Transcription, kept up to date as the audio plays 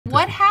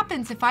What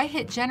happens if I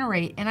hit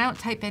generate and I don't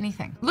type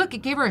anything? Look, it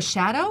gave her a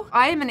shadow.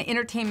 I am an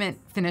entertainment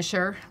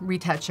finisher,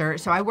 retoucher,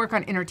 so I work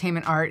on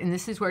entertainment art, and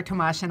this is where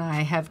Tomasz and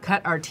I have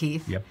cut our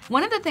teeth. Yep.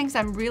 One of the things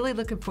I'm really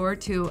looking forward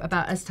to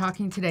about us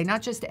talking today,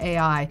 not just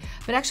AI,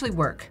 but actually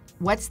work.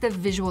 What's the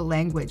visual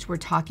language we're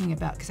talking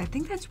about? Because I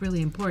think that's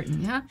really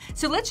important, yeah?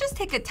 So let's just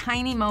take a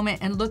tiny moment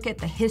and look at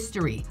the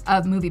history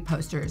of movie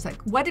posters.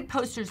 Like, what did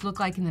posters look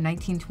like in the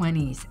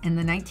 1920s and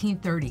the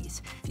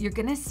 1930s? You're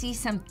gonna see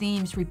some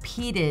themes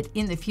repeated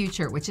in the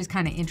future, which is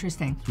kind of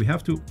interesting. We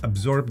have to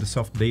absorb the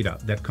soft data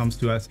that comes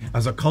to us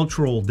as a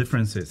cultural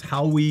differences,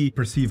 how we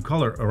perceive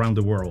color around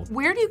the world.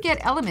 Where do you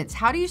get elements?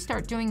 How do you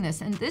start doing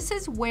this? And this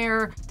is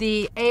where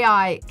the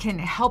AI can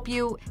help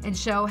you and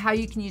show how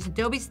you can use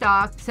Adobe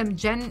Stock, some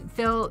Gen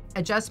Fill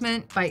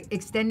adjustment by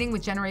extending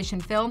with Generation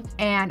Fill,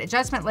 and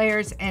adjustment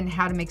layers, and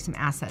how to make some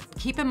assets.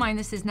 Keep in mind,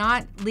 this is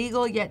not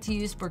legal yet to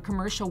use for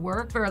commercial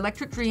work. For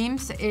Electric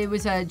Dreams, it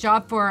was a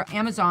job for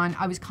Amazon.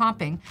 I was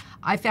comping.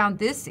 I found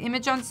this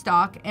image on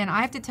Stock, and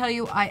I have to tell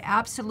you, I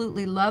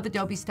absolutely love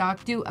Adobe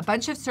Stock. Do a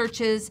bunch of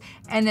searches,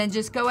 and then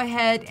just go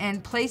ahead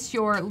and place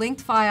your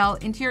linked file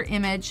into your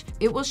image.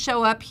 It will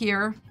show up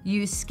here.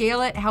 You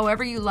scale it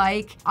however you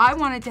like. I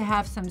wanted to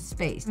have some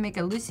space. Make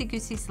a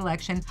loosey-goosey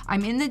selection.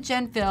 I'm in the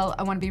Gen Fill.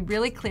 I want to be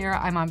really clear.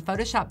 I'm on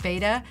Photoshop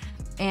Beta,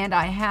 and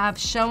I have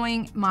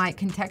showing my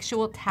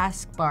contextual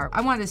taskbar.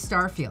 I wanted a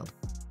star field.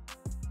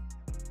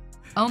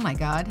 Oh my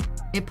God,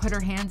 it put her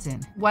hands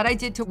in. What I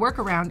did to work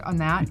around on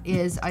that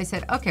is I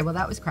said, okay, well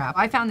that was crap.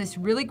 I found this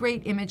really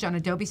great image on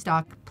Adobe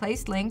Stock,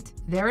 place linked,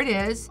 there it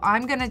is.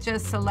 I'm gonna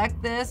just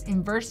select this,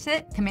 inverse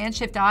it,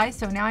 Command-Shift-I,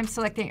 so now I'm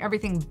selecting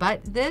everything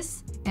but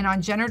this, and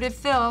on Generative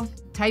Fill,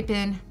 type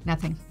in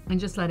nothing, and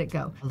just let it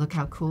go. Look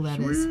how cool that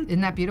is.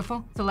 Isn't that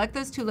beautiful? Select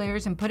those two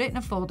layers and put it in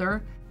a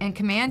folder, and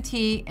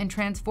Command-T and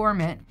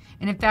transform it.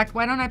 And in fact,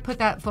 why don't I put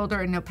that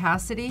folder in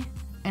opacity,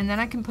 and then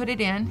I can put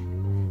it in,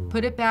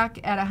 put it back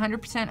at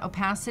 100%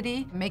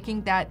 opacity,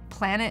 making that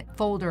planet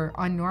folder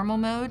on normal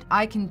mode.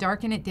 I can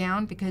darken it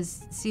down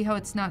because see how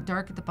it's not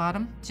dark at the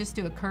bottom? Just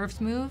do a curve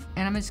smooth,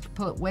 and I'm just gonna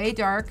pull it way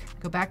dark,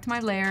 go back to my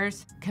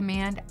layers,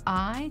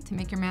 Command-I to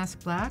make your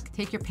mask black,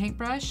 take your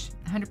paintbrush,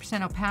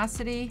 100%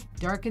 opacity,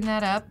 darken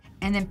that up,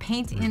 and then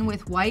paint in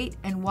with white.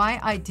 And why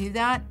I do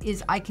that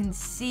is I can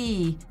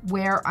see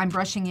where I'm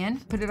brushing in,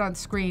 put it on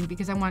screen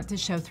because I want it to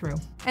show through.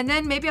 And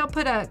then maybe I'll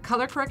put a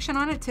color correction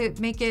on it to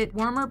make it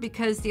warmer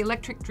because the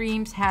Electric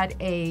Dreams had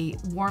a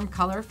warm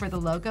color for the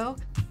logo.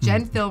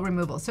 Gen Fill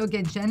removal. So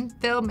again, Gen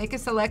Fill, make a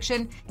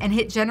selection and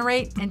hit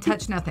generate and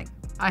touch nothing.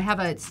 I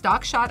have a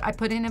stock shot I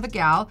put in of a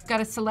gal.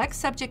 Got a select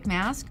subject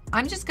mask.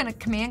 I'm just gonna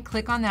command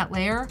click on that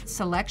layer,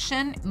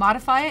 selection,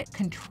 modify it,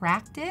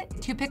 contract it,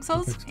 2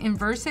 pixels,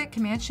 inverse it,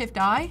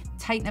 Command-Shift-I,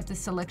 tighten up the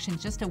selection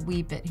just a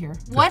wee bit here.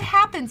 What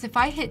happens if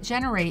I hit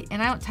generate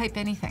and I don't type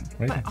anything?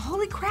 Right. But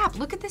holy crap,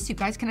 look at this, you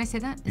guys. Can I say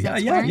that? Is Yeah,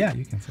 that yeah, swearing? yeah,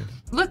 you can say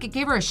that. Look, it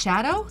gave her a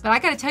shadow, but I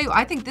gotta tell you,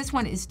 I think this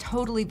one is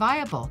totally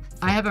viable.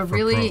 I have a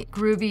really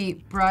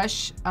groovy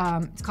brush.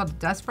 It's called the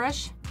Dust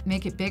Brush.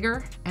 Make it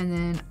bigger, and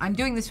then I'm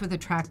doing this with a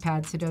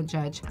trackpad, so don't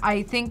judge.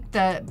 I think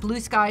the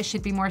blue sky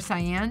should be more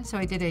cyan, so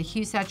I did a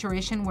hue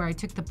saturation where I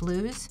took the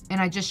blues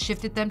and I just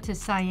shifted them to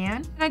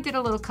cyan. And I did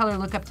a little color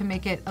lookup to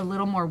make it a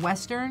little more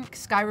Western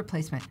sky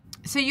replacement.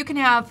 So you can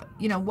have,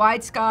 you know,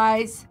 wide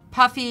skies,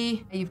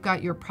 puffy, you've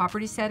got your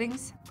property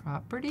settings,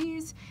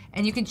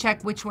 and you can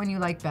check which one you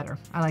like better.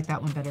 I like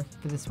that one better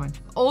for this one.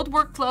 Old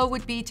workflow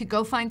would be to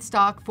go find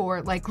stock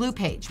for like glue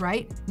page,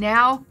 right?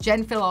 Now,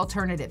 Gen Fill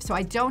alternative. So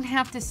I don't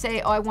have to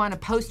say, oh, I want a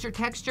poster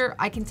texture.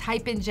 I can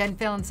type in Gen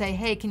Fill and say,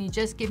 hey, can you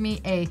just give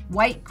me a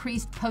white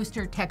creased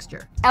poster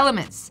texture?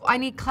 Elements, I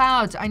need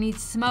clouds, I need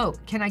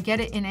smoke. Can I get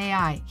it in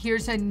AI?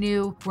 Here's a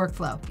new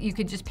workflow. You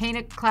could just paint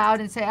a cloud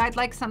and say, I'd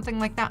like something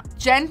like that.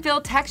 Gen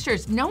Fill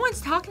textures. No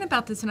one's talking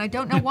about this and I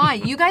don't know why.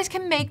 You guys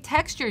can make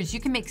textures. You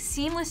can make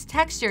seamless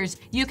textures.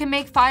 You can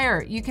make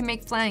fire, you can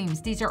make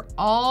flames. These are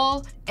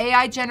all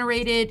AI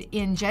generated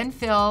in Gen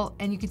Fill,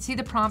 and you can see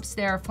the prompts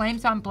there.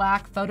 Flames on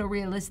black,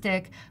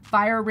 photorealistic,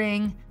 fire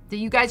ring, that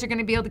you guys are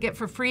gonna be able to get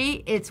for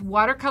free. It's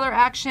watercolor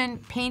action,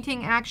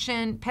 painting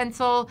action,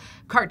 pencil,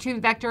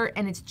 cartoon vector,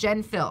 and it's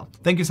Gen Fill.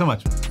 Thank you so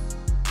much.